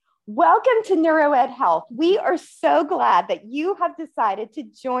Welcome to NeuroEd Health. We are so glad that you have decided to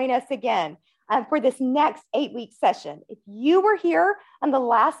join us again for this next 8-week session. If you were here on the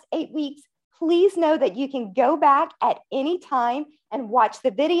last 8 weeks, please know that you can go back at any time and watch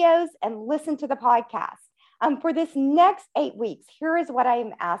the videos and listen to the podcast. For this next 8 weeks, here is what I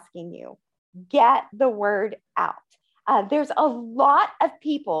am asking you. Get the word out. There's a lot of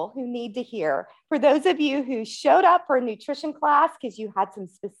people who need to hear. For those of you who showed up for a nutrition class because you had some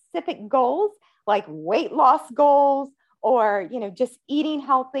specific goals, like weight loss goals or, just eating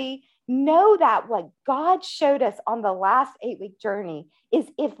healthy, know that what God showed us on the last 8-week journey is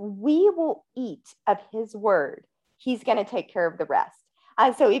if we will eat of his word, he's going to take care of the rest.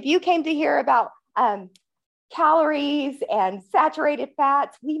 So if you came to hear about calories and saturated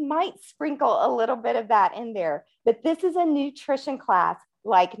fats, we might sprinkle a little bit of that in there, but this is a nutrition class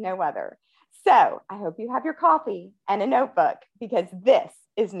like no other. So I hope you have your coffee and a notebook because this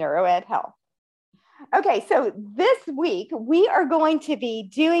is NeuroEd Health. Okay, so this week we are going to be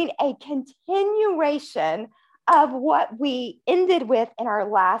doing a continuation of what we ended with in our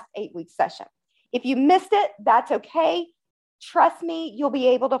last 8-week session. If you missed it, that's okay. Trust me, you'll be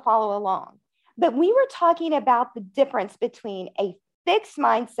able to follow along. But we were talking about the difference between a fixed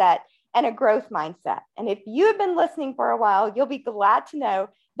mindset and a growth mindset. And if you have been listening for a while, you'll be glad to know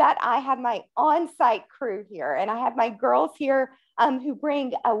that I have my on-site crew here. And I have my girls here who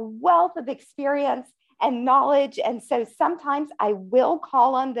bring a wealth of experience and knowledge. And so sometimes I will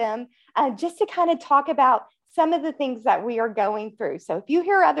call on them just to kind of talk about some of the things that we are going through. So if you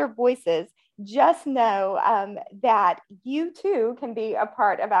hear other voices, just know that you too can be a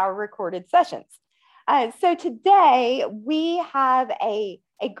part of our recorded sessions. So today we have a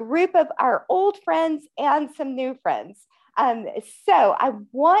group of our old friends and some new friends. So I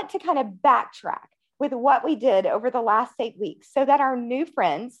want to kind of backtrack with what we did over the last 8 weeks so that our new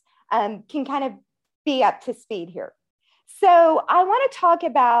friends can kind of be up to speed here. So I want to talk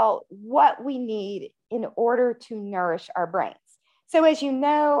about what we need in order to nourish our brains. So as you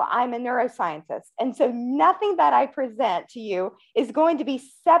know, I'm a neuroscientist, and so nothing that I present to you is going to be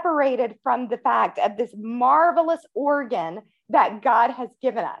separated from the fact of this marvelous organ that God has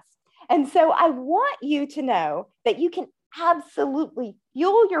given us. And so I want you to know that you can absolutely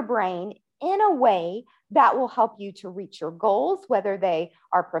fuel your brain in a way that will help you to reach your goals, whether they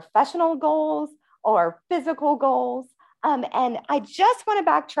are professional goals or physical goals. And I just want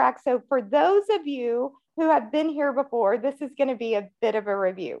to backtrack. So for those of you who have been here before, this is going to be a bit of a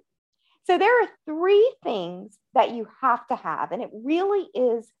review. So there are 3 things that you have to have, and it really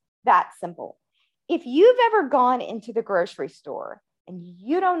is that simple. If you've ever gone into the grocery store and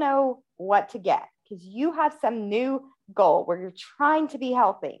you don't know what to get because you have some new goal where you're trying to be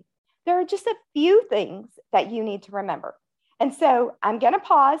healthy, there are just a few things that you need to remember. And so I'm going to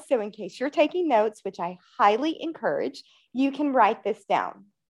pause. So in case you're taking notes, which I highly encourage, you can write this down.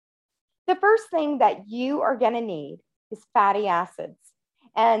 The first thing that you are going to need is fatty acids.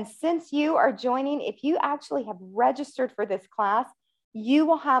 And since you are joining, if you actually have registered for this class, you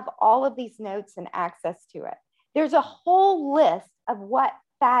will have all of these notes and access to it. There's a whole list of what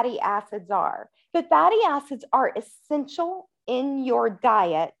fatty acids are. But fatty acids are essential in your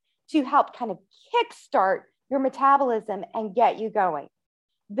diet to help kind of kickstart your metabolism and get you going.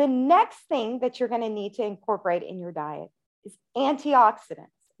 The next thing that you're going to need to incorporate in your diet is antioxidants.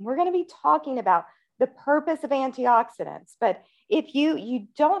 We're going to be talking about the purpose of antioxidants, but if you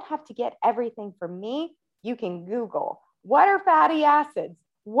don't have to get everything from me, you can Google what are fatty acids,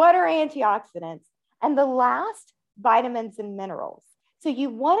 what are antioxidants, and the last, vitamins and minerals. So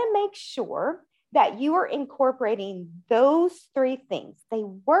you want to make sure that you are incorporating those 3 things. They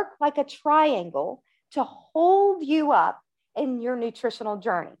work like a triangle to hold you up in your nutritional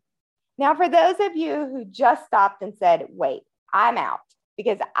journey. Now, for those of you who just stopped and said, wait, I'm out,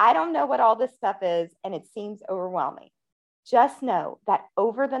 because I don't know what all this stuff is and it seems overwhelming. Just know that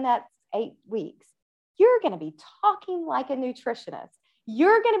over the next 8 weeks, you're going to be talking like a nutritionist.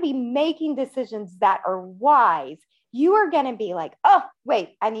 You're going to be making decisions that are wise. You are going to be like, oh,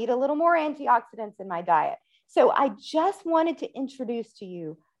 wait, I need a little more antioxidants in my diet. So I just wanted to introduce to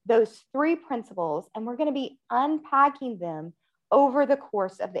you those 3 principles, and we're going to be unpacking them over the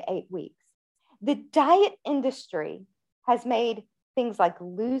course of the 8 weeks. The diet industry has made things like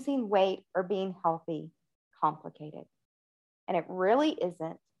losing weight or being healthy complicated. And it really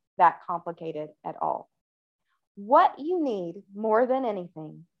isn't that complicated at all. What you need more than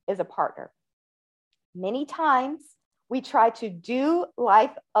anything is a partner. Many times we try to do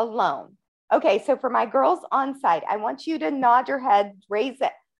life alone. Okay, so for my girls on site, I want you to nod your head, raise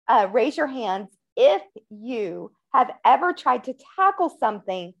your hands if you have ever tried to tackle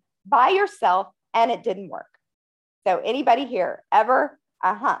something by yourself and it didn't work. So anybody here ever?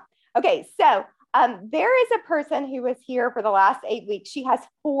 Okay, so there is a person who was here for the last 8 weeks. She has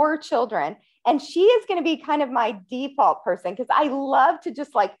 4 children, and she is going to be kind of my default person because I love to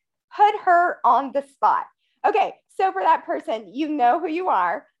just like put her on the spot. Okay, so for that person, you know who you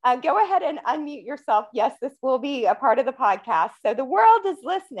are. Go ahead and unmute yourself. Yes, this will be a part of the podcast. So the world is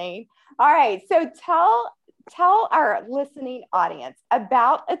listening. All right, so tell our listening audience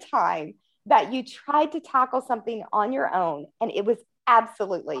about a time that you tried to tackle something on your own and it was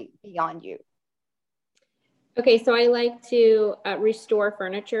absolutely beyond you. Okay, so I like to restore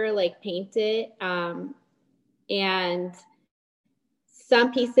furniture, like paint it. And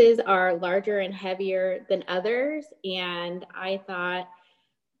some pieces are larger and heavier than others. And I thought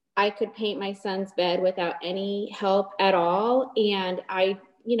I could paint my son's bed without any help at all. And I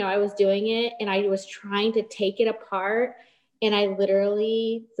was doing it and I was trying to take it apart and I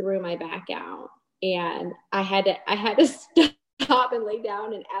literally threw my back out and I had to stop and lay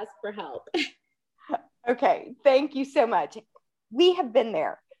down and ask for help. Okay, thank you so much. We have been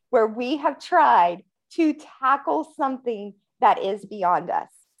there where we have tried to tackle something that is beyond us.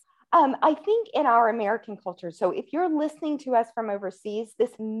 I think in our American culture, so if you're listening to us from overseas,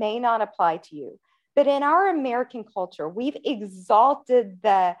 this may not apply to you, but in our American culture, we've exalted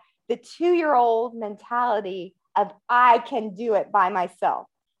the 2-year-old mentality of I can do it by myself.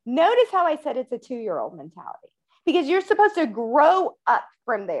 Notice how I said it's a 2-year-old mentality because you're supposed to grow up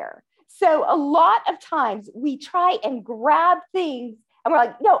from there. So a lot of times we try and grab things and we're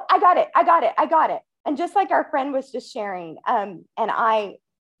like, no, I got it. And just like our friend was just sharing, and I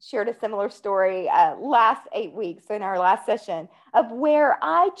shared a similar story last 8 weeks in our last session of where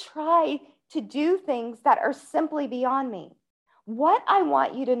I try to do things that are simply beyond me. What I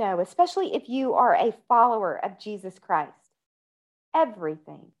want you to know, especially if you are a follower of Jesus Christ,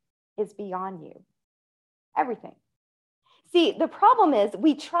 everything is beyond you. Everything. See, the problem is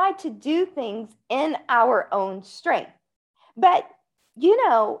we try to do things in our own strength, but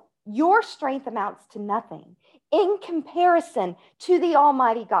your strength amounts to nothing in comparison to the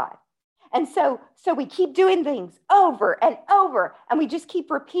Almighty God. And so we keep doing things over and over, and we just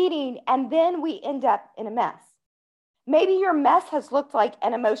keep repeating, and then we end up in a mess. Maybe your mess has looked like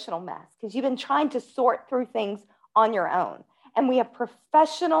an emotional mess because you've been trying to sort through things on your own, and we have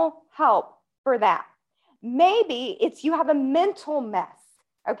professional help for that. Maybe it's you have a mental mess.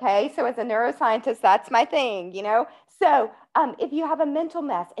 Okay, so as a neuroscientist, that's my thing, So if you have a mental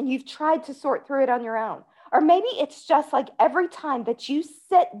mess and you've tried to sort through it on your own, or maybe it's just like every time that you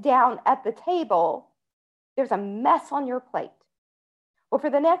sit down at the table, there's a mess on your plate. Well, for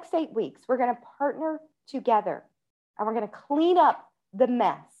the next 8 weeks, we're going to partner together and we're going to clean up the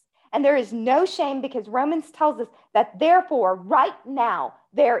mess. And there is no shame because Romans tells us that therefore, right now,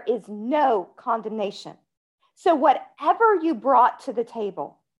 there is no condemnation. So whatever you brought to the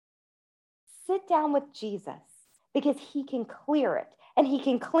table, sit down with Jesus because he can clear it and he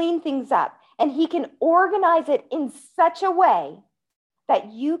can clean things up and he can organize it in such a way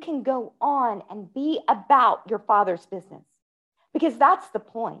that you can go on and be about your Father's business. Because that's the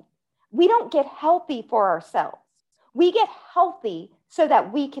point. We don't get healthy for ourselves. We get healthy so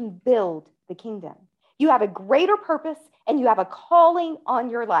that we can build the kingdom. You have a greater purpose and you have a calling on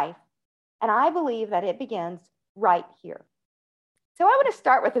your life. And I believe that it begins right here. So I want to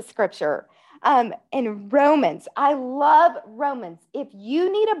start with a scripture in Romans. I love Romans. If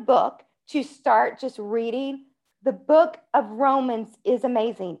you need a book to start just reading, the book of Romans is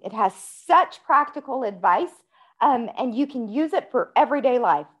amazing. It has such practical advice, and you can use it for everyday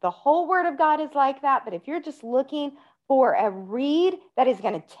life. The whole Word of God is like that, but if you're just looking for a read that is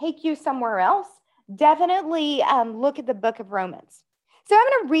going to take you somewhere else, definitely look at the book of Romans. So I'm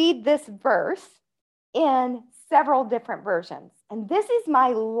going to read this verse in several different versions, and this is my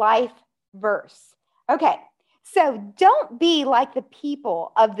life verse. Okay, so don't be like the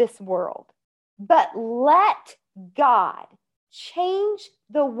people of this world, but let God change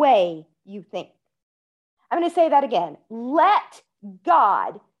the way you think. I'm going to say that again. Let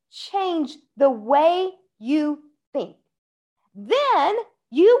God change the way you think. Then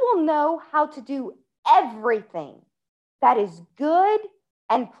you will know how to do everything that is good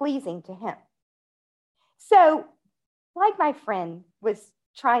and pleasing to him. So, like my friend was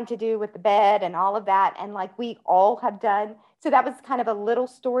trying to do with the bed and all of that, and like we all have done. So that was kind of a little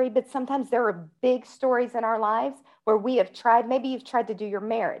story, but sometimes there are big stories in our lives where we have tried. Maybe you've tried to do your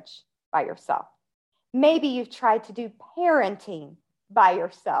marriage by yourself. Maybe you've tried to do parenting by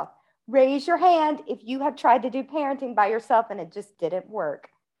yourself. Raise your hand if you have tried to do parenting by yourself and it just didn't work.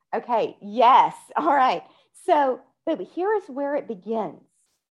 Okay, yes, all right. So, but here is where it begins.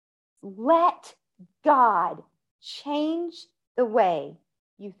 Let God change the way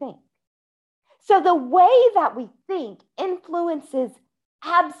you think. So the way that we think influences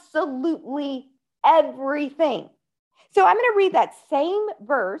absolutely everything. So I'm going to read that same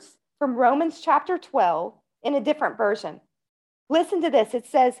verse from Romans chapter 12 in a different version. Listen to this. It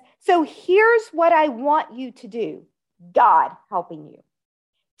says, so here's what I want you to do. God helping you.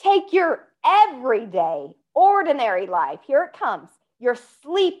 Take your everyday, ordinary life. Here it comes. You're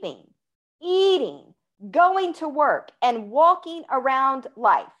sleeping, eating, going to work, and walking around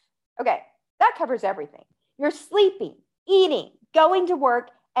life. Okay, that covers everything. You're sleeping, eating, going to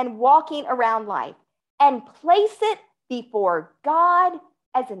work, and walking around life. And place it before God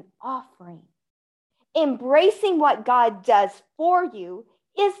as an offering. Embracing what God does for you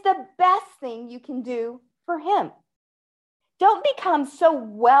is the best thing you can do for him. Don't become so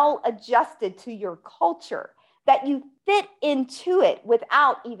well adjusted to your culture that you fit into it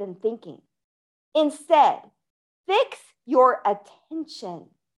without even thinking. Instead, fix your attention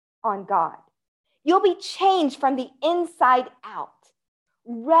on God. You'll be changed from the inside out.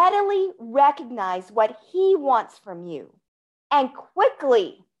 Readily recognize what he wants from you and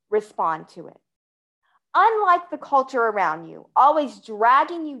quickly respond to it. Unlike the culture around you, always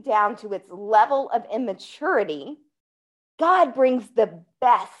dragging you down to its level of immaturity, God brings the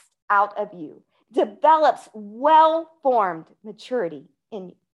best out of you, develops well-formed maturity in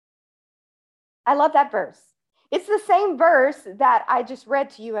you. I love that verse. It's the same verse that I just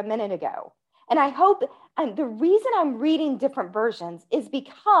read to you a minute ago. And I hope, and the reason I'm reading different versions is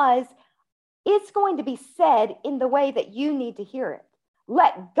because it's going to be said in the way that you need to hear it.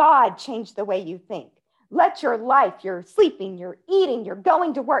 Let God change the way you think. Let your life, your sleeping, your eating, your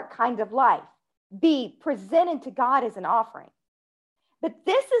going to work kind of life be presented to God as an offering. But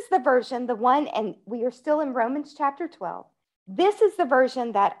this is the version, the one, and we are still in Romans chapter 12. This is the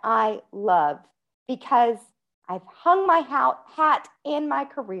version that I love because I've hung my hat and my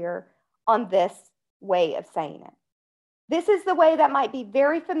career on this way of saying it. This is the way that might be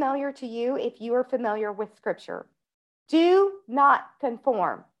very familiar to you if you are familiar with Scripture. Do not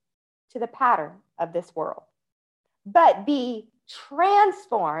conform to the pattern of this world, but be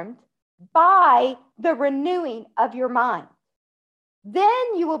transformed by the renewing of your mind.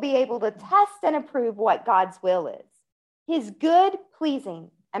 Then you will be able to test and approve what God's will is, his good,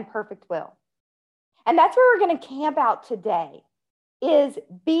 pleasing, and perfect will. And that's where we're going to camp out today, is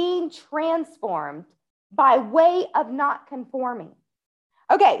being transformed by way of not conforming.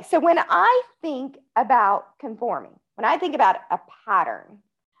 Okay, so when I think about conforming, when I think about a pattern,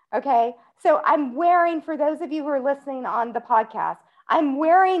 okay, so I'm wearing, for those of you who are listening on the podcast, I'm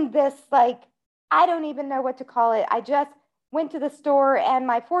wearing this, like, I don't even know what to call it. I just went to the store and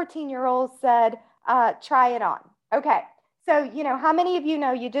my 14-year-old said, try it on. Okay, so, you know, how many of you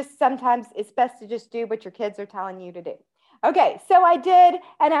know you just sometimes it's best to just do what your kids are telling you to do? Okay, so I did,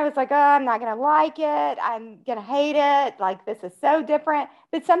 and I was like, oh, I'm not going to like it. I'm going to hate it. Like, this is so different.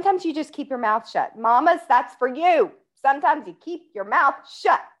 But sometimes you just keep your mouth shut. Mamas, that's for you. Sometimes you keep your mouth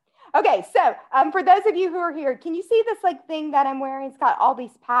shut. Okay, so for those of you who are here, can you see this like thing that I'm wearing? It's got all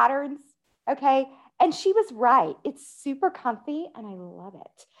these patterns, okay? And she was right. It's super comfy, and I love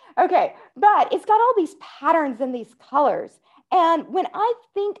it. Okay, but it's got all these patterns and these colors. And when I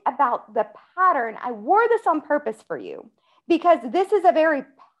think about the pattern, I wore this on purpose for you because this is a very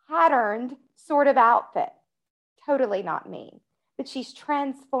patterned sort of outfit. Totally not me, but she's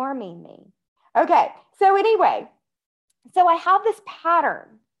transforming me. Okay, so anyway, so I have this pattern.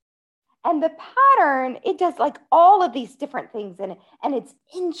 And the pattern, it does like all of these different things in it, and it's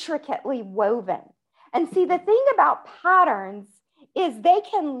intricately woven. And see, the thing about patterns is they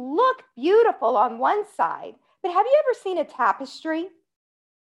can look beautiful on one side, but have you ever seen a tapestry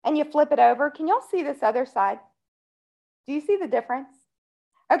and you flip it over? Can y'all see this other side? Do you see the difference?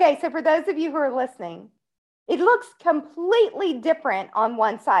 Okay, so for those of you who are listening, it looks completely different on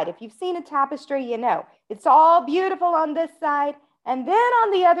one side. If you've seen a tapestry, you know, it's all beautiful on this side. And then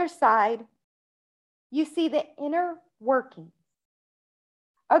on the other side, you see the inner working.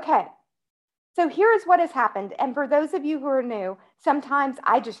 Okay, so here's what has happened. And for those of you who are new, sometimes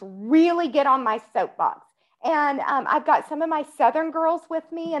I just really get on my soapbox. And I've got some of my Southern girls with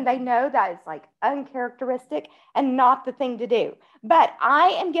me, and they know that it's like uncharacteristic and not the thing to do. But I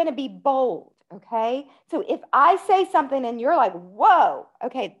am going to be bold, okay? So if I say something and you're like, whoa,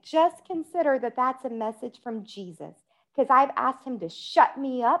 okay, just consider that that's a message from Jesus, because I've asked him to shut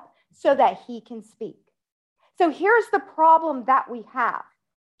me up so that he can speak. So here's the problem that we have,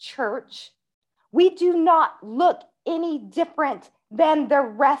 church. We do not look any different than the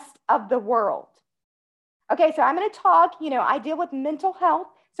rest of the world. Okay, so I'm going to talk, I deal with mental health.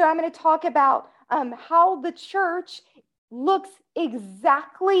 So I'm going to talk about how the church looks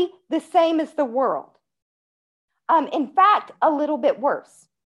exactly the same as the world. In fact, a little bit worse.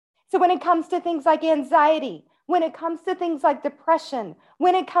 So when it comes to things like anxiety, when it comes to things like depression,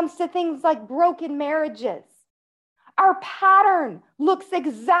 when it comes to things like broken marriages, our pattern looks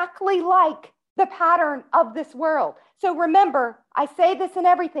exactly like the pattern of this world. So remember, I say this in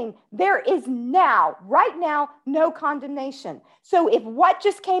everything, there is now, right now, no condemnation. So if what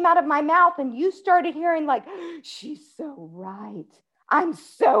just came out of my mouth and you started hearing like, she's so right, I'm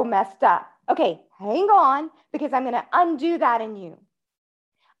so messed up. Okay, hang on, because I'm going to undo that in you.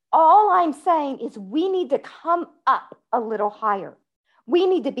 All I'm saying is we need to come up a little higher. We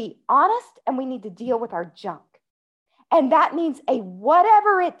need to be honest and we need to deal with our junk. And that means a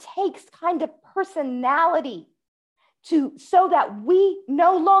whatever it takes kind of personality so that we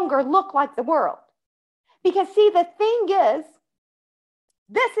no longer look like the world. Because see, the thing is,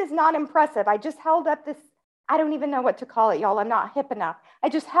 this is not impressive. I just held up this, I don't even know what to call it, y'all. I'm not hip enough. I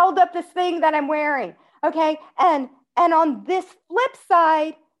just held up this thing that I'm wearing, okay? And on this flip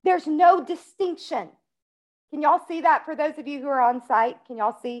side, there's no distinction. Can y'all see that for those of you who are on site? Can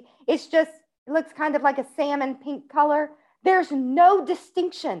y'all see? It's just, it looks kind of like a salmon pink color. There's no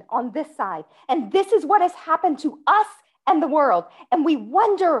distinction on this side. And this is what has happened to us and the world. And we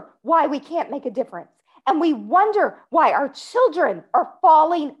wonder why we can't make a difference. And we wonder why our children are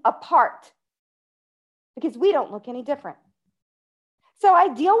falling apart because we don't look any different. So I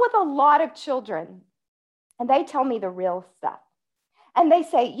deal with a lot of children and they tell me the real stuff. And they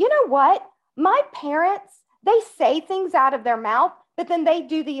say, you know what? My parents, they say things out of their mouth, but then they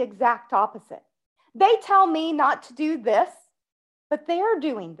do the exact opposite. They tell me not to do this, but they're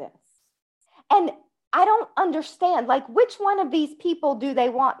doing this. And I don't understand, like, which one of these people do they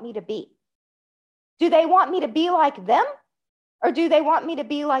want me to be? Do they want me to be like them? Or do they want me to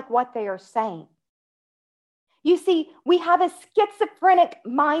be like what they are saying? You see, we have a schizophrenic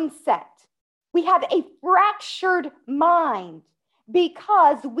mindset. We have a fractured mind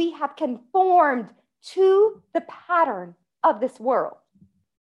because we have conformed to the pattern of this world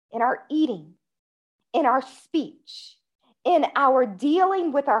in our eating, in our speech, in our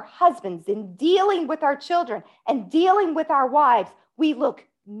dealing with our husbands, in dealing with our children, and dealing with our wives. We look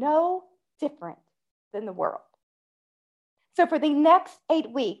no different than the world. So for the next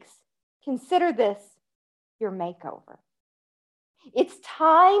 8 weeks, consider this your makeover. It's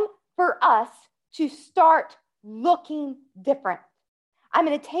time for us to start looking different. I'm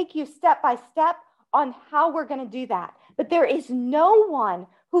going to take you step by step on how we're going to do that. But there is no one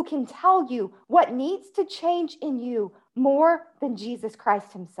who can tell you what needs to change in you more than Jesus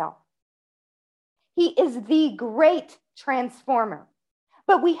Christ himself. He is the great transformer.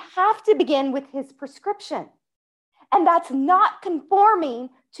 But we have to begin with his prescription. And that's not conforming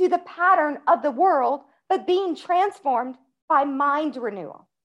to the pattern of the world, but being transformed by mind renewal.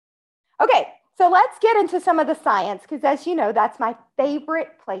 Okay, so let's get into some of the science, because as you know, that's my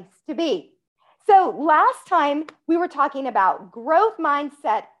favorite place to be. So last time we were talking about growth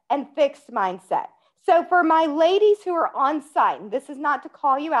mindset and fixed mindset. So for my ladies who are on site, and this is not to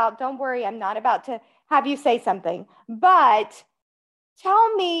call you out, don't worry, I'm not about to have you say something, but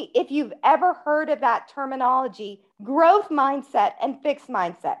tell me if you've ever heard of that terminology, growth mindset and fixed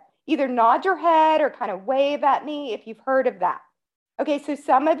mindset. Either nod your head or kind of wave at me if you've heard of that. Okay, so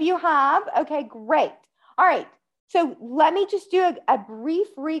some of you have. Okay, great. All right, so let me just do a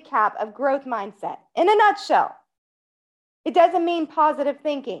brief recap of growth mindset. In a nutshell, it doesn't mean positive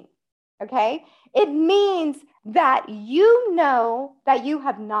thinking, okay? It means that you know that you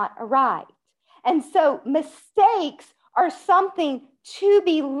have not arrived. And so mistakes are something to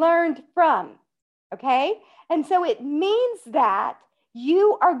be learned from, okay? And so it means that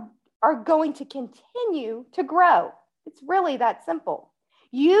you are going to continue to grow. It's really that simple.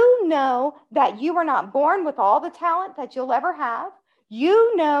 You know that you were not born with all the talent that you'll ever have.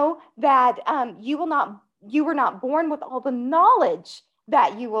 You know that you were not born with all the knowledge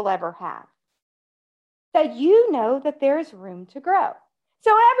that you will ever have. That you know that there's room to grow.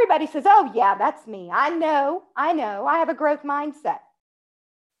 So everybody says, oh yeah, that's me. I know, I have a growth mindset.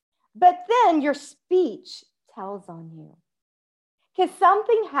 But then your speech tells on you. Because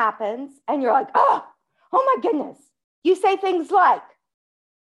something happens and you're like, oh my goodness. You say things like,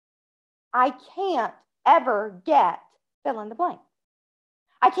 I can't ever get fill in the blank.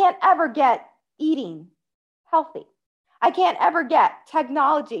 I can't ever get eating healthy. I can't ever get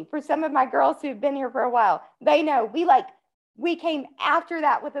technology. For some of my girls who've been here for a while, they know we came after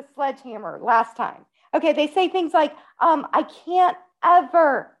that with a sledgehammer last time. Okay, they say things like, I can't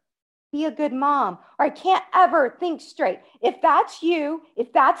ever be a good mom, or I can't ever think straight. If that's you,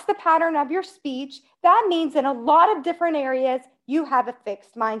 if that's the pattern of your speech, that means in a lot of different areas, you have a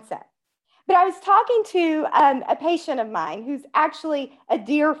fixed mindset. But I was talking to a patient of mine who's actually a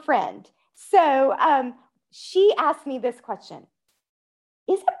dear friend. So she asked me this question: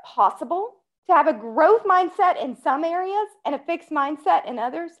 is it possible to have a growth mindset in some areas and a fixed mindset in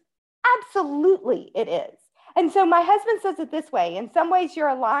others? Absolutely, it is. And so my husband says it this way: in some ways you're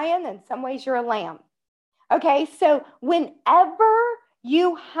a lion, in some ways you're a lamb. Okay, so whenever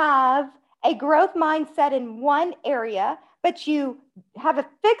you have a growth mindset in one area, but you have a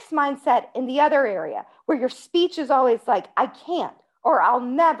fixed mindset in the other area, where your speech is always like, I can't, or I'll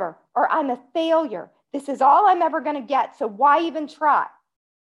never, or I'm a failure. This is all I'm ever going to get, so why even try?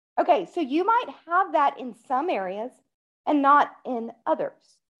 Okay, so you might have that in some areas and not in others.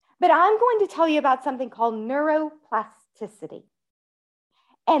 But I'm going to tell you about something called neuroplasticity.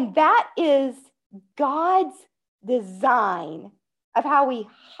 And that is God's design of how we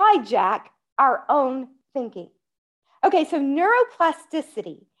hijack our own thinking. Okay, so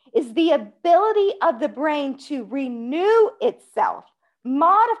neuroplasticity is the ability of the brain to renew itself,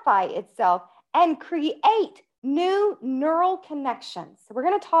 modify itself, and create new neural connections. So we're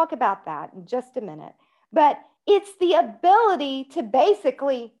going to talk about that in just a minute. But it's the ability to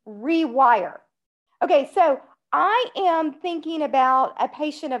basically rewire. Okay, so I am thinking about a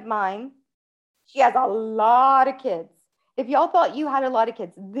patient of mine. She has a lot of kids. If y'all thought you had a lot of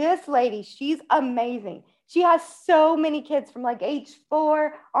kids, this lady, she's amazing. She has so many kids from like age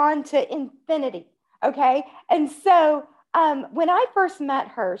 4 on to infinity, okay? And so when I first met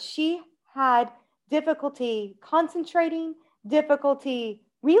her, she had difficulty concentrating, difficulty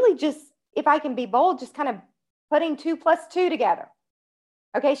really just, if I can be bold, just kind of putting 2 + 2 together.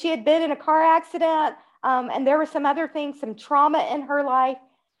 Okay, she had been in a car accident, and there were some other things, some trauma in her life,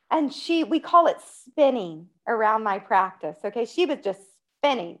 and we call it spinning around my practice. Okay, she was just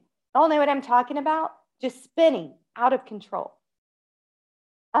spinning. Y'all know what I'm talking about? Just spinning out of control.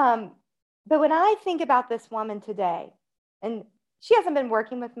 But when I think about this woman today, and she hasn't been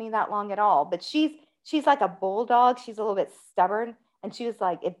working with me that long at all, but she's like a bulldog. She's a little bit stubborn. And she was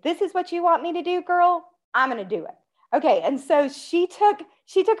like, if this is what you want me to do, girl, I'm going to do it. Okay. And so she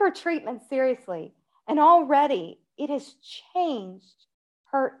took her treatment seriously. And already it has changed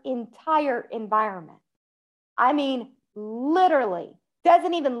her entire environment. I mean, literally,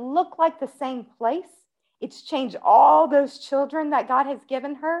 doesn't even look like the same place. It's changed all those children that God has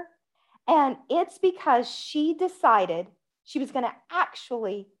given her. And it's because she decided she was going to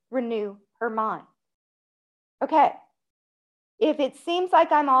actually renew her mind. Okay. If it seems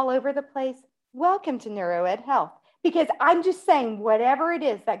like I'm all over the place, welcome to NeuroEd Health, because I'm just saying whatever it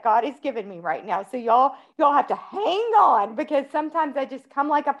is that God has given me right now. So y'all have to hang on, because sometimes I just come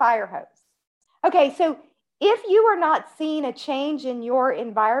like a fire hose. Okay, so if you are not seeing a change in your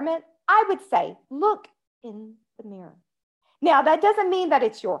environment, I would say look in the mirror. Now, that doesn't mean that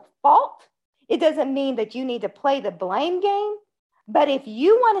it's your fault. It doesn't mean that you need to play the blame game. But if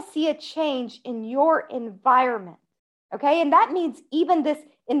you want to see a change in your environment, okay, and that means even this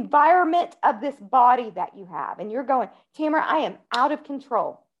environment of this body that you have, and you're going, Tamara, I am out of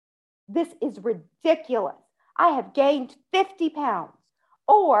control. This is ridiculous. I have gained 50 pounds.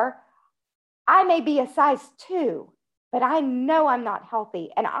 Or I may be a size 2, but I know I'm not healthy,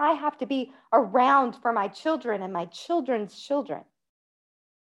 and I have to be around for my children and my children's children.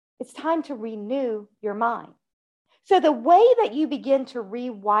 It's time to renew your mind. So the way that you begin to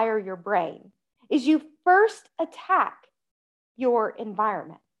rewire your brain is you first attack your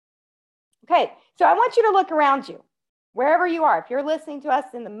environment. Okay, so I want you to look around you, wherever you are. If you're listening to us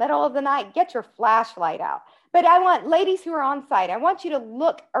in the middle of the night, get your flashlight out. But I want ladies who are on site, I want you to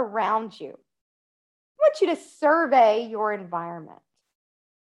look around you. I want you to survey your environment.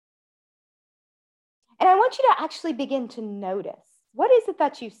 And I want you to actually begin to notice, what is it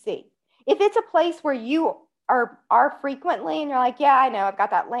that you see? If it's a place where you are frequently and you're like, yeah, I know, I've got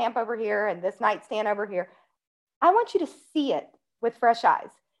that lamp over here and this nightstand over here, I want you to see it with fresh eyes.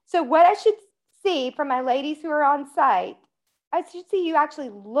 So what I should see from my ladies who are on site, I should see you actually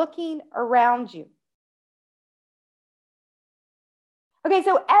looking around you. Okay,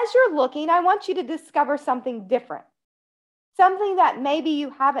 so as you're looking, I want you to discover something different, something that maybe you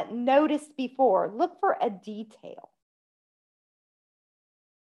haven't noticed before. Look for a detail.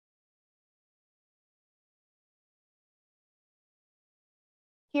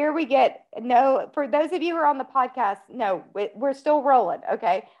 Here we get, no, for those of you who are on the podcast, no, we're still rolling,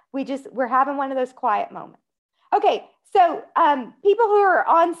 okay? We're having one of those quiet moments. Okay, so people who are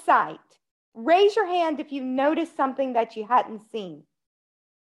on site, raise your hand if you notice something that you hadn't seen.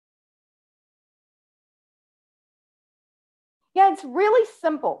 Yeah, it's really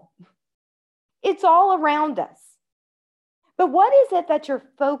simple. It's all around us. But what is it that you're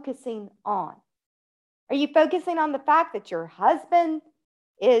focusing on? Are you focusing on the fact that your husband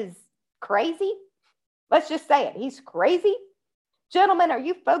is crazy? Let's just say it. He's crazy. Gentlemen, are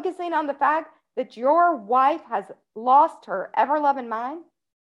you focusing on the fact that your wife has lost her ever-loving mind?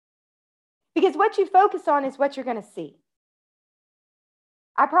 Because what you focus on is what you're going to see.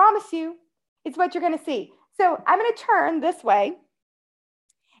 I promise you, it's what you're going to see. So I'm going to turn this way.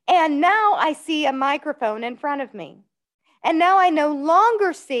 And now I see a microphone in front of me. And now I no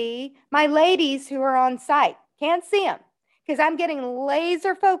longer see my ladies who are on site. Can't see them because I'm getting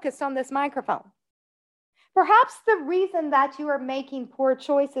laser focused on this microphone. Perhaps the reason that you are making poor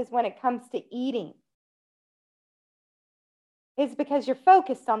choices when it comes to eating is because you're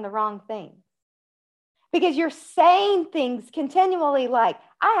focused on the wrong thing. Because you're saying things continually like,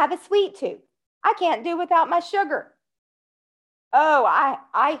 I have a sweet tooth. I can't do without my sugar. Oh,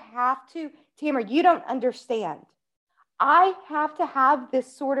 I have to. Tamara, you don't understand. I have to have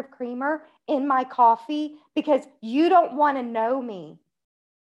this sort of creamer in my coffee because you don't want to know me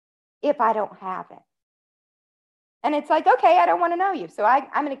if I don't have it. And it's like, okay, I don't want to know you, so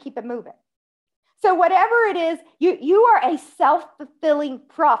I'm going to keep it moving. So whatever it is, you are a self-fulfilling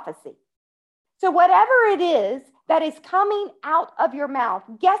prophecy. So whatever it is that is coming out of your mouth,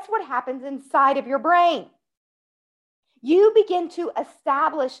 guess what happens inside of your brain? You begin to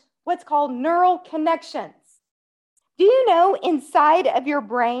establish what's called neural connections. Do you know inside of your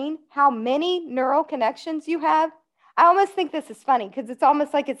brain how many neural connections you have? I almost think this is funny because it's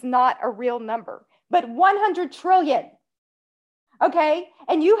almost like it's not a real number, but 100 trillion. Okay?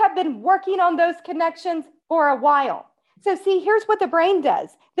 And you have been working on those connections for a while. So see, here's what the brain does.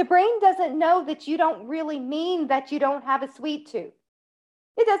 The brain doesn't know that you don't really mean that you don't have a sweet tooth.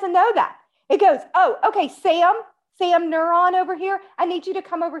 It doesn't know that. It goes, oh, okay, Sam neuron over here, I need you to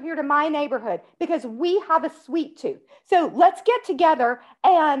come over here to my neighborhood because we have a sweet tooth. So let's get together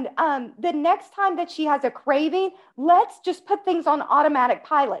and the next time that she has a craving, let's just put things on automatic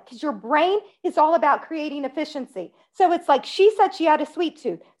pilot because your brain is all about creating efficiency. So it's like she said she had a sweet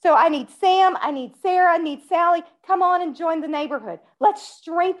tooth. So I need Sam, I need Sarah, I need Sally. Come on and join the neighborhood. Let's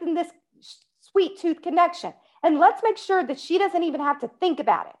strengthen this sweet tooth connection. And let's make sure that she doesn't even have to think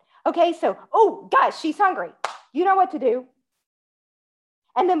about it. Okay, so, oh, guys, she's hungry. You know what to do.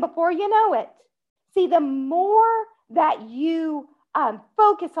 And then before you know it, see, the more that you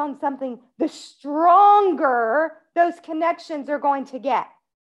focus on something, the stronger those connections are going to get.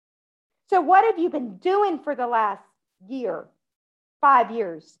 So what have you been doing for the last year, 5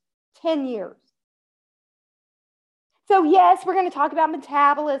 years, 10 years? So yes, we're going to talk about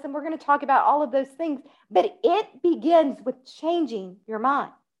metabolism. We're going to talk about all of those things, but it begins with changing your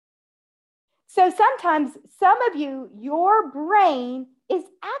mind. So sometimes some of you, your brain is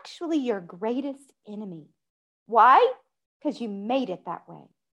actually your greatest enemy. Why? Because you made it that way.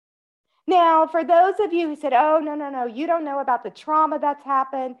 Now, for those of you who said, oh, no, you don't know about the trauma that's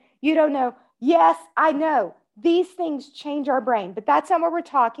happened. You don't know. Yes, I know. These things change our brain, but that's not what we're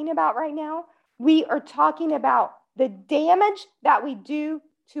talking about right now. We are talking about the damage that we do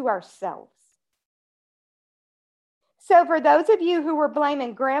to ourselves. So for those of you who were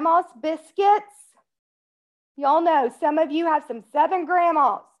blaming grandma's biscuits, y'all know some of you have some Southern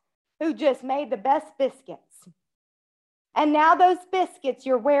grandmas who just made the best biscuits. And now those biscuits,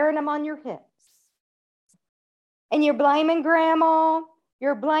 you're wearing them on your hips. And you're blaming grandma,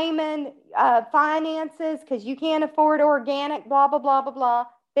 you're blaming finances because you can't afford organic, blah, blah, blah, blah, blah.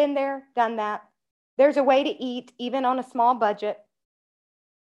 Been there, done that. There's a way to eat, even on a small budget.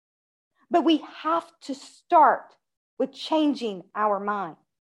 But we have to start with changing our mind.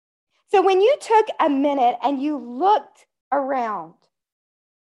 So when you took a minute and you looked around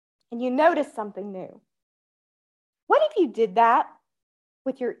and you noticed something new, what if you did that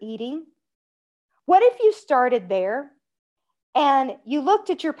with your eating? What if you started there and you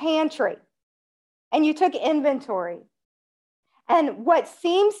looked at your pantry and you took inventory and what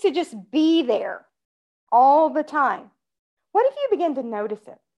seems to just be there all the time? What if you begin to notice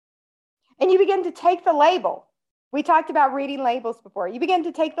it and you begin to take the label? We talked about reading labels before. You begin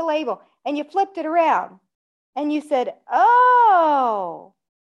to take the label and you flipped it around and you said, oh,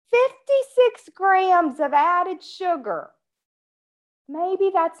 56 grams of added sugar.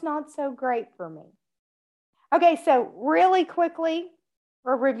 Maybe that's not so great for me. Okay, so really quickly,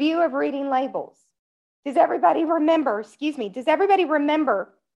 a review of reading labels. Does everybody remember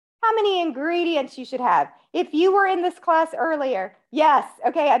how many ingredients you should have? If you were in this class earlier, yes,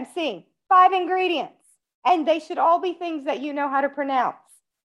 okay, I'm seeing 5 ingredients. And they should all be things that you know how to pronounce.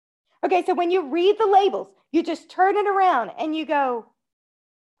 Okay, so when you read the labels, You just turn it around and you go,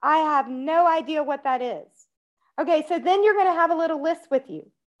 I have no idea what that is. Okay, so then you're going to have a little list with you.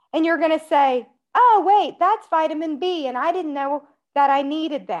 And you're going to say, oh, wait, that's vitamin B. And I didn't know that I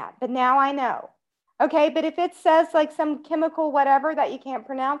needed that, but now I know. Okay, but if it says like some chemical whatever that you can't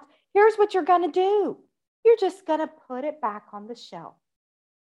pronounce, here's what you're going to do. You're just going to put it back on the shelf.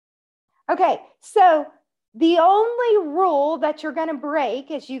 Okay, so the only rule that you're going to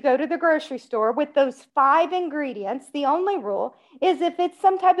break as you go to the grocery store with those 5 ingredients, the only rule is if it's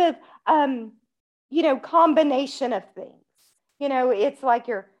some type of, combination of things. It's like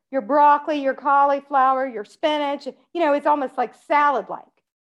your broccoli, your cauliflower, your spinach, it's almost like salad-like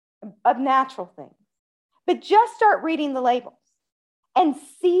of natural things. But just start reading the labels and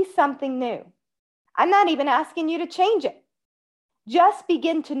see something new. I'm not even asking you to change it. Just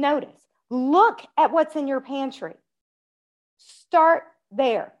begin to notice. Look at what's in your pantry. Start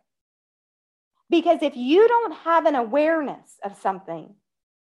there. Because if you don't have an awareness of something,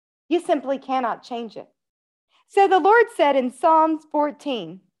 you simply cannot change it. So the Lord said in Psalms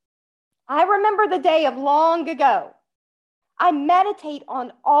 14, I remember the day of long ago. I meditate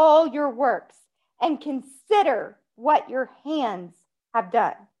on all your works and consider what your hands have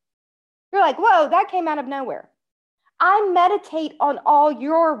done. You're like, whoa, that came out of nowhere. I meditate on all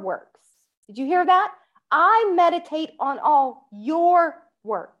your works. Did you hear that? I meditate on all your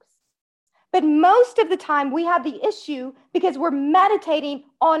works. But most of the time we have the issue because we're meditating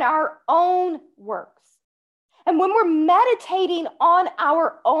on our own works. And when we're meditating on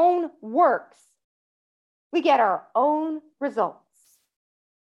our own works, we get our own results.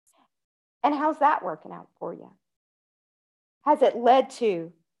 And how's that working out for you? Has it led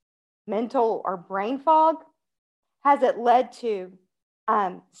to mental or brain fog? Has it led to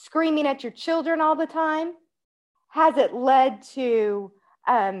screaming at your children all the time? Has it led to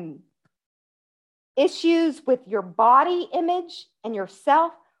issues with your body image and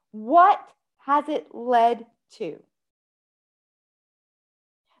yourself? What has it led to?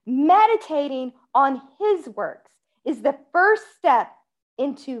 Meditating on his works is the first step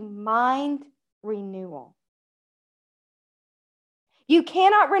into mind renewal. You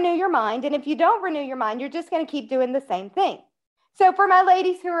cannot renew your mind, and if you don't renew your mind, you're just going to keep doing the same thing. So for my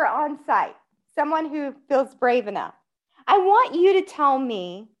ladies who are on site, someone who feels brave enough, I want you to tell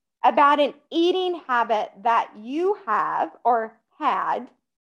me about an eating habit that you have or had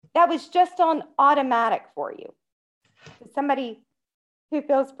that was just on automatic for you. Somebody who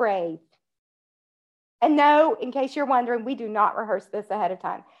feels brave. And no, in case you're wondering, we do not rehearse this ahead of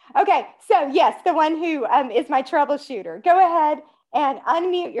time. Okay, so yes, the one who is my troubleshooter. Go ahead and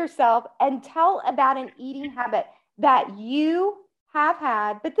unmute yourself and tell about an eating habit that you have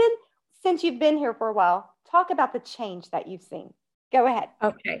had. But then since you've been here for a while, talk about the change that you've seen. Go ahead.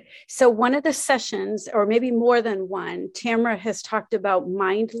 Okay. So one of the sessions, or maybe more than one, Tamara has talked about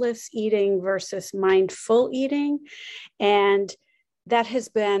mindless eating versus mindful eating. And that has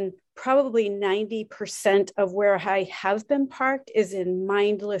been probably 90% of where I have been parked is in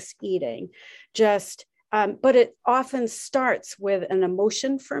mindless eating. But it often starts with an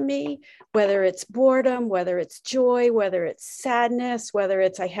emotion for me, whether it's boredom, whether it's joy, whether it's sadness, whether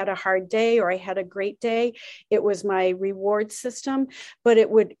it's I had a hard day or I had a great day. It was my reward system, but it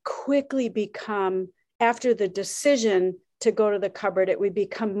would quickly become, after the decision to go to the cupboard, it would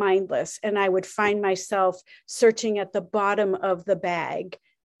become mindless. And I would find myself searching at the bottom of the bag,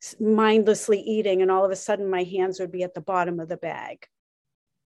 mindlessly eating. And all of a sudden my hands would be at the bottom of the bag.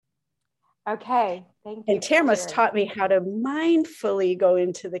 Okay, thank you. And Tamara's taught me how to mindfully go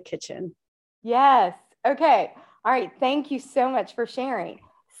into the kitchen. Yes. Okay. All right. Thank you so much for sharing.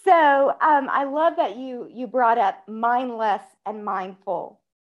 So I love that you brought up mindless and mindful.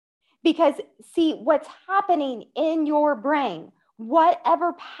 Because see, what's happening in your brain,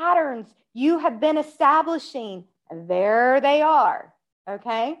 whatever patterns you have been establishing, there they are.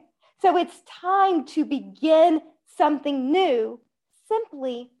 Okay. So it's time to begin something new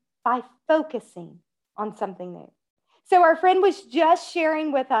simply by focusing on something new. So our friend was just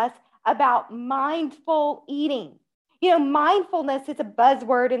sharing with us about mindful eating. Mindfulness is a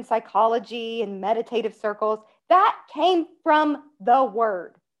buzzword in psychology and meditative circles. That came from the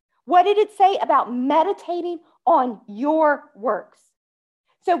word. What did it say about meditating on your works?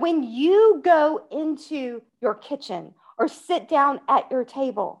 So when you go into your kitchen or sit down at your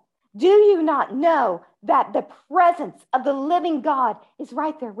table, do you not know that the presence of the living God is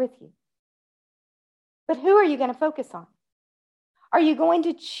right there with you? But who are you going to focus on? Are you going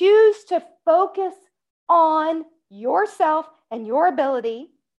to choose to focus on yourself and your ability?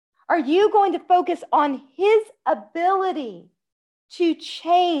 Are you going to focus on his ability to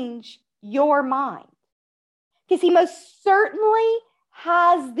change your mind? because he most certainly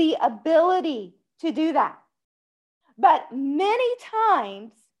has the ability to do that. But many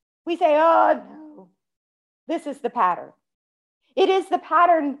times we say, oh, no, this is the pattern. It is the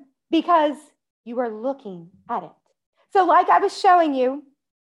pattern because you are looking at it. So like I was showing you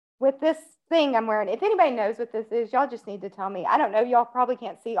with this thing I'm wearing, if anybody knows what this is, y'all just need to tell me. I don't know, y'all probably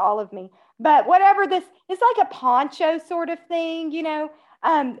can't see all of me, but whatever this, it's like a poncho sort of thing, you know.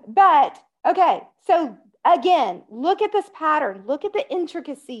 But okay, so again, look at this pattern. Look at the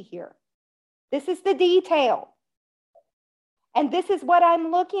intricacy here. This is the detail. And this is what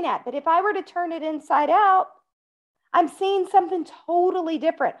I'm looking at. But if I were to turn it inside out, I'm seeing something totally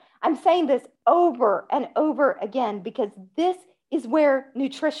different. I'm saying this over and over again because this is where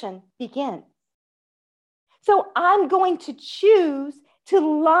nutrition begins. So I'm going to choose to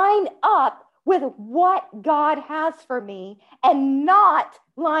line up with what God has for me and not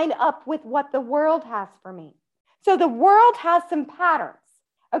line up with what the world has for me. So the world has some patterns.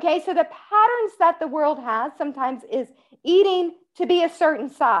 Okay, so the patterns that the world has sometimes is eating to be a certain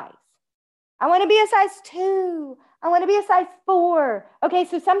size. I want to be a size 2. I want to be a size 4. Okay,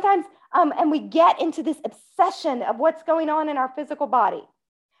 so sometimes, and we get into this obsession of what's going on in our physical body.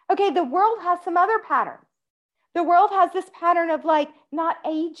 Okay, the world has some other patterns. The world has this pattern of like not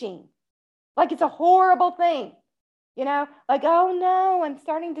aging, like it's a horrible thing. You know, like, oh no, I'm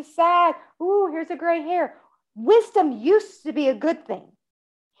starting to sag. Ooh, here's a gray hair. Wisdom used to be a good thing.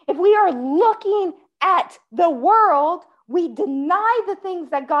 If we are looking at the world, we deny the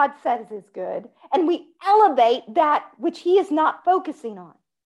things that God says is good, and we elevate that which he is not focusing on.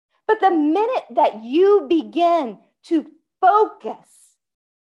 But the minute that you begin to focus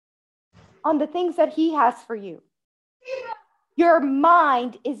on the things that he has for you, your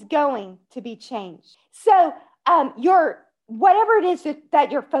mind is going to be changed. So whatever it is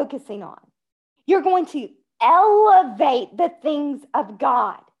that you're focusing on, you're going to elevate the things of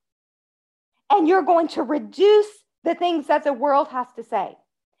God. And you're going to reduce the things that the world has to say.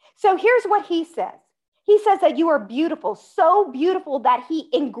 So here's what he says. He says that you are beautiful, so beautiful that he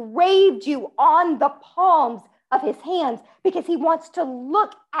engraved you on the palms of his hands because he wants to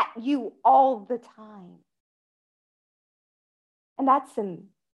look at you all the time. And that's some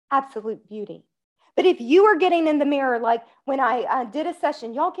absolute beauty. But if you are getting in the mirror, like when I did a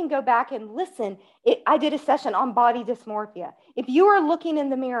session, y'all can go back and listen. I did a session on body dysmorphia. If you are looking in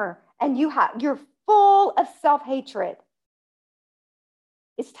the mirror and you're full of self-hatred,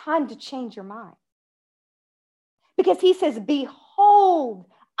 it's time to change your mind. Because he says, behold,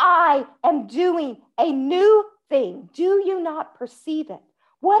 I am doing a new thing. Do you not perceive it?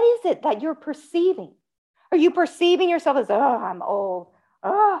 What is it that you're perceiving? Are you perceiving yourself as, oh, I'm old.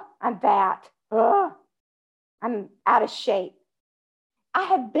 Oh, I'm fat. Oh, I'm out of shape. I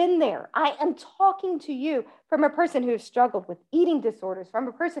have been there. I am talking to you from a person who has struggled with eating disorders, from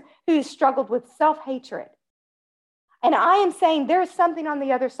a person who has struggled with self-hatred. And I am saying there's something on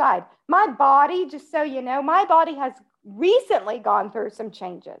the other side. My body, just so you know, my body has recently gone through some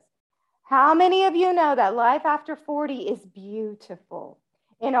changes. How many of you know that life after 40 is beautiful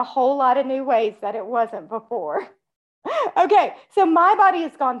in a whole lot of new ways that it wasn't before? Okay, so my body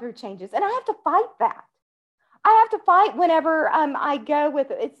has gone through changes, and I have to fight that. I have to fight whenever I go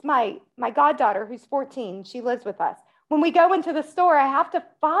with, it's my goddaughter who's 14. She lives with us. When we go into the store, I have to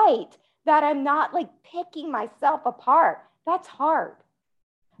fight that I'm not like picking myself apart. That's hard.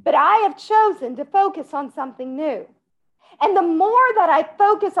 But I have chosen to focus on something new. And the more that I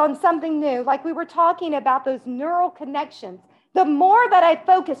focus on something new, like we were talking about those neural connections, the more that I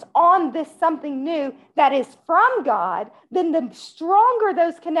focus on this something new that is from God, then the stronger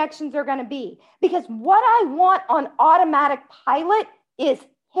those connections are going to be. Because what I want on automatic pilot is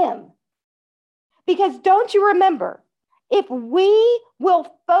him. Because don't you remember, if we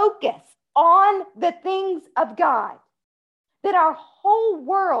will focus on the things of God, then our whole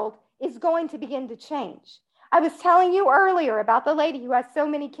world is going to begin to change. I was telling you earlier about the lady who has so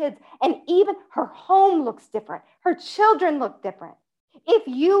many kids, and even her home looks different. Her children look different. If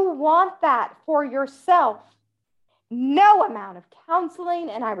you want that for yourself, no amount of counseling,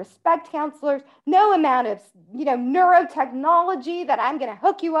 and I respect counselors, no amount of neurotechnology that I'm going to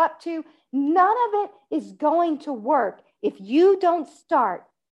hook you up to, none of it is going to work if you don't start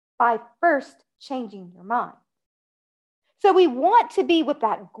by first changing your mind. So we want to be with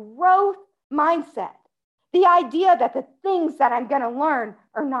that growth mindset. The idea that the things that I'm going to learn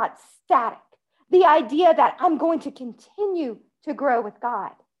are not static. The idea that I'm going to continue to grow with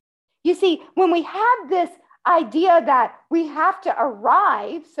God. You see, when we have this idea that we have to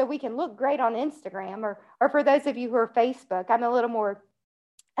arrive so we can look great on Instagram, or for those of you who are Facebook, I'm a little more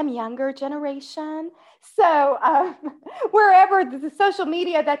I'm younger generation. So wherever the social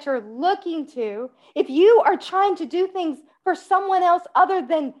media that you're looking to, if you are trying to do things for someone else other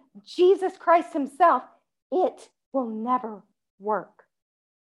than Jesus Christ himself, it will never work.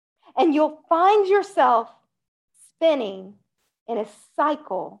 And you'll find yourself spinning in a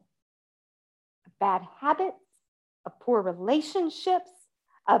cycle of bad habits, of poor relationships,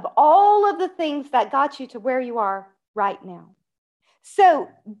 of all of the things that got you to where you are right now. So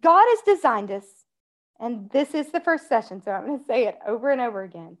God has designed us, and this is the first session, so I'm going to say it over and over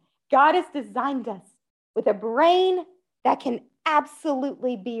again. God has designed us with a brain that can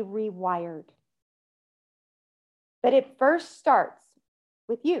absolutely be rewired. But it first starts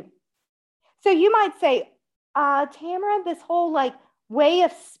with you. So you might say, Tamara, this whole way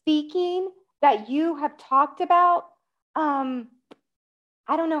of speaking that you have talked about, I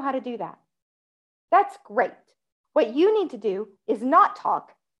don't know how to do that. That's great. What you need to do is not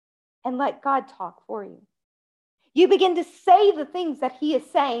talk and let God talk for you. You begin to say the things that he is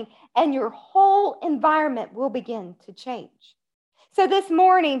saying, and your whole environment will begin to change. So this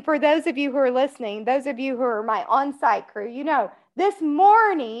morning, for those of you who are listening, those of you who are my on-site crew, this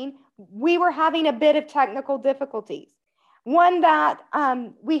morning we were having a bit of technical difficulties, one that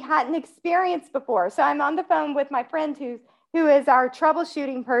we hadn't experienced before. So I'm on the phone with my friend who is our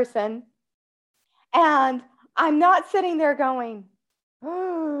troubleshooting person, and I'm not sitting there going,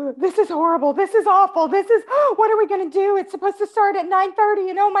 oh, this is horrible. This is awful. What are we going to do? It's supposed to start at 9:30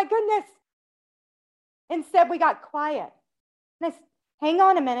 and oh my goodness. Instead, we got quiet. And I said, hang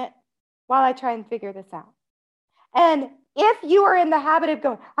on a minute while I try and figure this out. And if you are in the habit of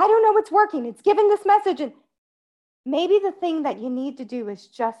going, I don't know what's working, it's giving this message, and maybe the thing that you need to do is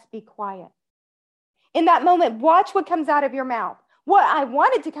just be quiet. In that moment, watch what comes out of your mouth. What I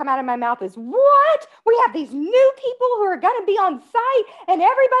wanted to come out of my mouth is, what? We have these new people who are going to be on site and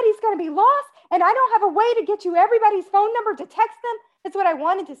everybody's going to be lost and I don't have a way to get you everybody's phone number to text them. That's what I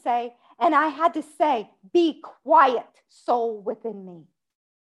wanted to say. And I had to say, be quiet, soul within me.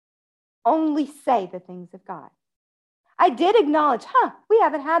 Only say the things of God. I did acknowledge, we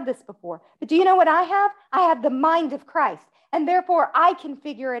haven't had this before. But do you know what I have? I have the mind of Christ, and therefore I can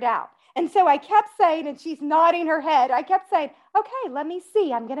figure it out. And so I kept saying, and she's nodding her head, I kept saying, okay, let me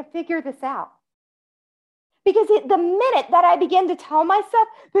see. I'm going to figure this out. Because the minute that I began to tell myself,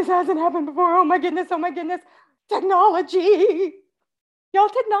 this hasn't happened before, oh my goodness, technology. Y'all,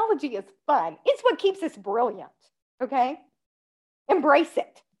 technology is fun. It's what keeps us brilliant, okay? Embrace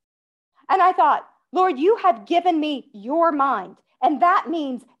it. And I thought, Lord, you have given me your mind. And that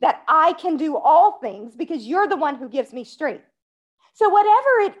means that I can do all things because you're the one who gives me strength. So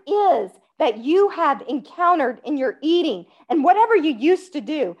whatever it is that you have encountered in your eating and whatever you used to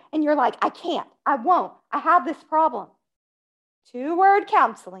do, and you're like, I can't, I won't, I have this problem. 2-word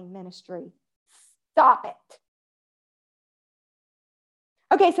counseling ministry. Stop it.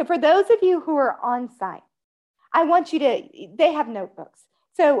 Okay, so for those of you who are on site, I want you they have notebooks.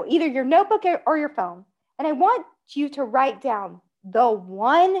 So either your notebook or your phone, and I want you to write down the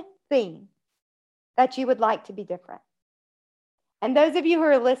one thing that you would like to be different. And those of you who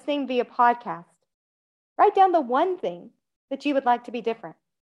are listening via podcast, write down the one thing that you would like to be different.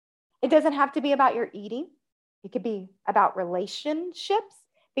 It doesn't have to be about your eating. It could be about relationships,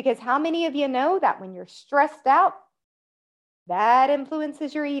 because how many of you know that when you're stressed out, that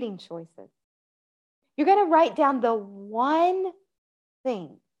influences your eating choices? You're going to write down the one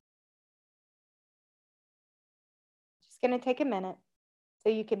thing. Just going to take a minute so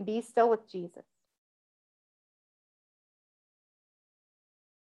you can be still with Jesus.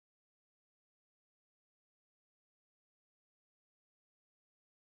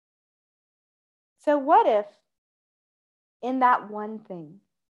 So what if in that one thing,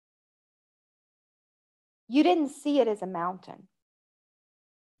 you didn't see it as a mountain?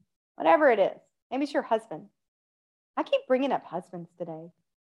 Whatever it is. Maybe it's your husband. I keep bringing up husbands today.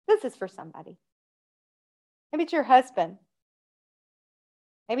 This is for somebody. Maybe it's your husband.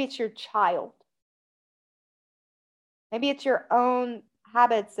 Maybe it's your child. Maybe it's your own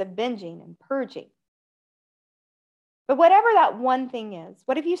habits of binging and purging. But whatever that one thing is,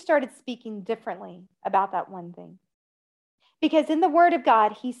 what if you started speaking differently about that one thing? Because in the Word of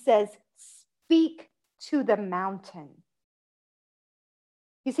God, he says, speak to the mountain.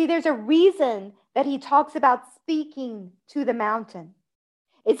 You see, there's a reason that he talks about speaking to the mountain.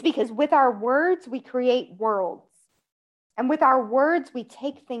 It's because with our words, we create worlds. And with our words, we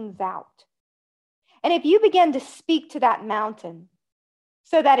take things out. And if you begin to speak to that mountain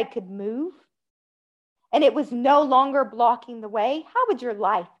so that it could move, and it was no longer blocking the way, how would your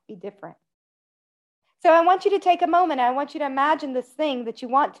life be different? So I want you to take a moment. I want you to imagine this thing that you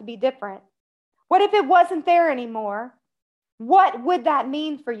want to be different. What if it wasn't there anymore? What would that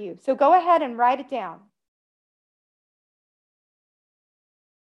mean for you? So go ahead and write it down.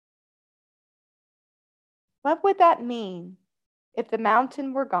 What would that mean if the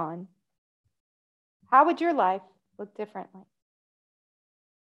mountain were gone? How would your life look differently?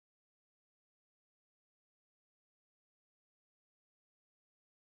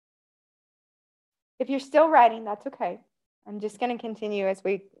 If you're still writing, that's okay. I'm just going to continue as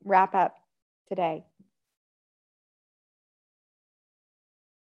we wrap up today.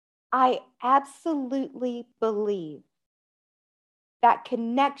 I absolutely believe that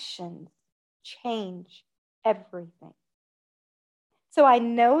connections change everything. So I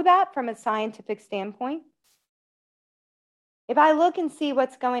know that from a scientific standpoint. If I look and see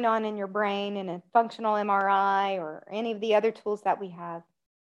what's going on in your brain in a functional MRI or any of the other tools that we have,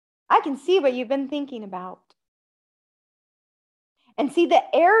 I can see what you've been thinking about. And see the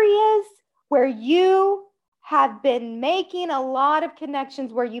areas where you have been making a lot of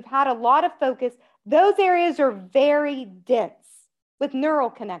connections, where you've had a lot of focus, those areas are very dense with neural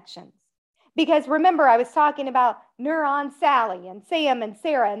connections. Because remember, I was talking about Neuron Sally and Sam and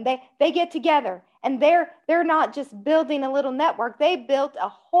Sarah, and they get together, and they're not just building a little network, they built a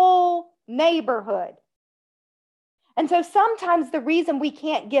whole neighborhood. And so sometimes the reason we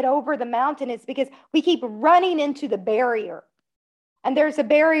can't get over the mountain is because we keep running into the barrier. And there's a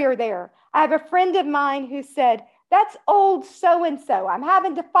barrier there. I have a friend of mine who said, that's old so-and-so. I'm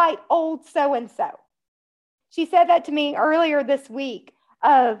having to fight old so-and-so. She said that to me earlier this week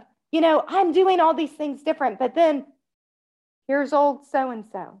of, I'm doing all these things different, but then here's old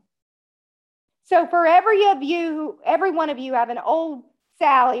so-and-so. So for every one of you have an old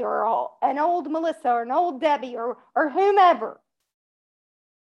Sally or an old Melissa or an old Debbie or whomever,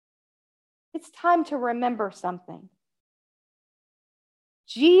 it's time to remember something.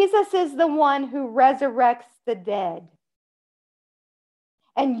 Jesus is the one who resurrects the dead.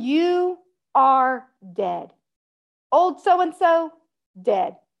 And you are dead. Old so-and-so,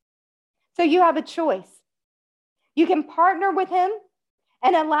 dead. So you have a choice. You can partner with him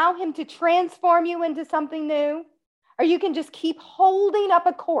and allow him to transform you into something new, or you can just keep holding up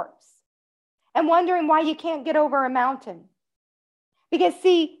a corpse and wondering why you can't get over a mountain. Because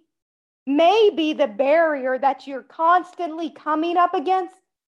see, maybe the barrier that you're constantly coming up against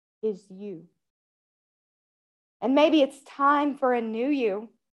is you. And maybe it's time for a new you,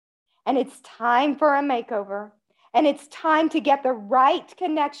 and it's time for a makeover, and it's time to get the right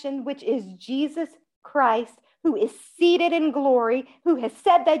connection, which is Jesus Christ, who is seated in glory, who has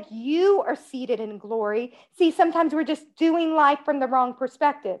said that you are seated in glory. See, sometimes we're just doing life from the wrong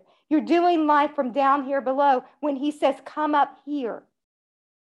perspective. You're doing life from down here below when he says, come up here.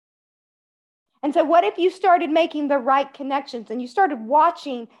 And so what if you started making the right connections and you started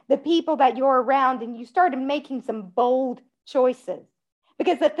watching the people that you're around and you started making some bold choices?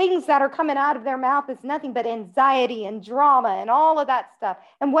 Because the things that are coming out of their mouth is nothing but anxiety and drama and all of that stuff.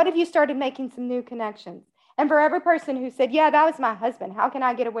 And what if you started making some new connections? And for every person who said, yeah, that was my husband, how can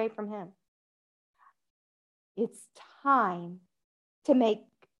I get away from him? It's time to make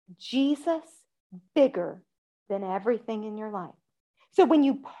Jesus bigger than everything in your life. So when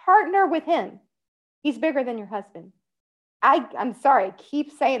you partner with him, he's bigger than your husband. I'm sorry, I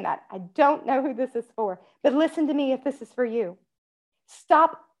keep saying that. I don't know who this is for, but listen to me if this is for you.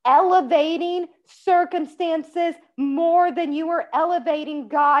 Stop elevating circumstances more than you are elevating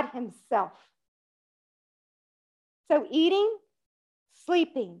God himself. So eating,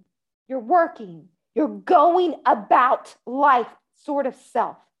 sleeping, you're working, you're going about life sort of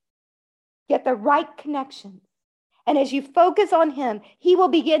self. Get the right connections. And as you focus on him, he will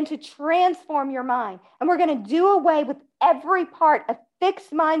begin to transform your mind. And we're going to do away with every part of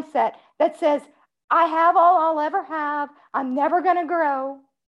fixed mindset that says, I have all I'll ever have. I'm never going to grow.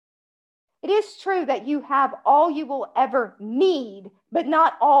 It is true that you have all you will ever need, but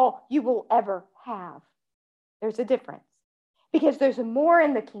not all you will ever have. There's a difference because there's more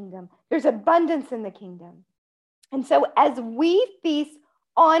in the kingdom. There's abundance in the kingdom. And so as we feast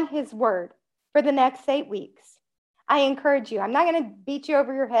on his word for the next 8 weeks, I encourage you. I'm not going to beat you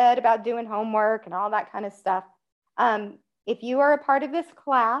over your head about doing homework and all that kind of stuff. If you are a part of this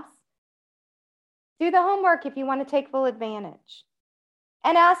class, do the homework if you want to take full advantage.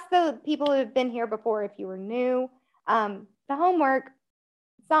 And ask the people who have been here before if you were new. The homework,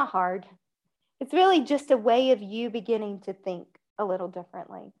 it's not hard. It's really just a way of you beginning to think a little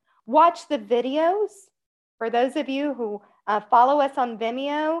differently. Watch the videos. For those of you who follow us on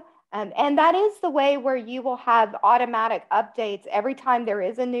Vimeo, and that is the way where you will have automatic updates every time there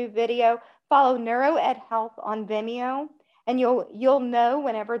is a new video. follow NeuroEd Health on Vimeo, and you'll know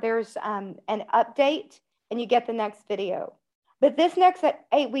whenever there's an update and you get the next video. But this next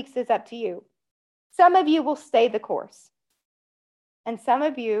 8 weeks is up to you. Some of you will stay the course. And some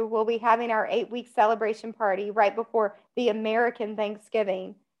of you will be having our 8-week celebration party right before the American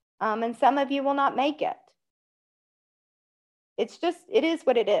Thanksgiving. And some of you will not make it. It is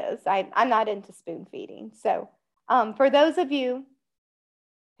what it is. I'm not into spoon feeding. So for those of you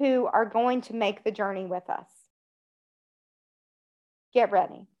who are going to make the journey with us, get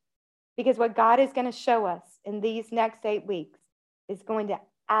ready. Because what God is going to show us in these next 8 weeks is going to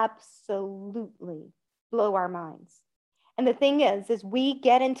absolutely blow our minds. And the thing is we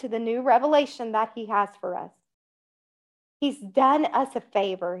get into the new revelation that he has for us. He's done us a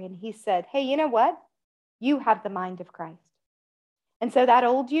favor and he said, hey, you know what? You have the mind of Christ. And so that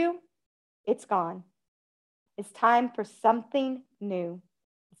old you, it's gone. It's time for something new.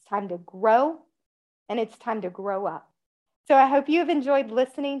 It's time to grow and it's time to grow up. So I hope you have enjoyed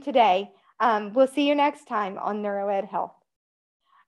listening today. We'll see you next time on NeuroEd Health.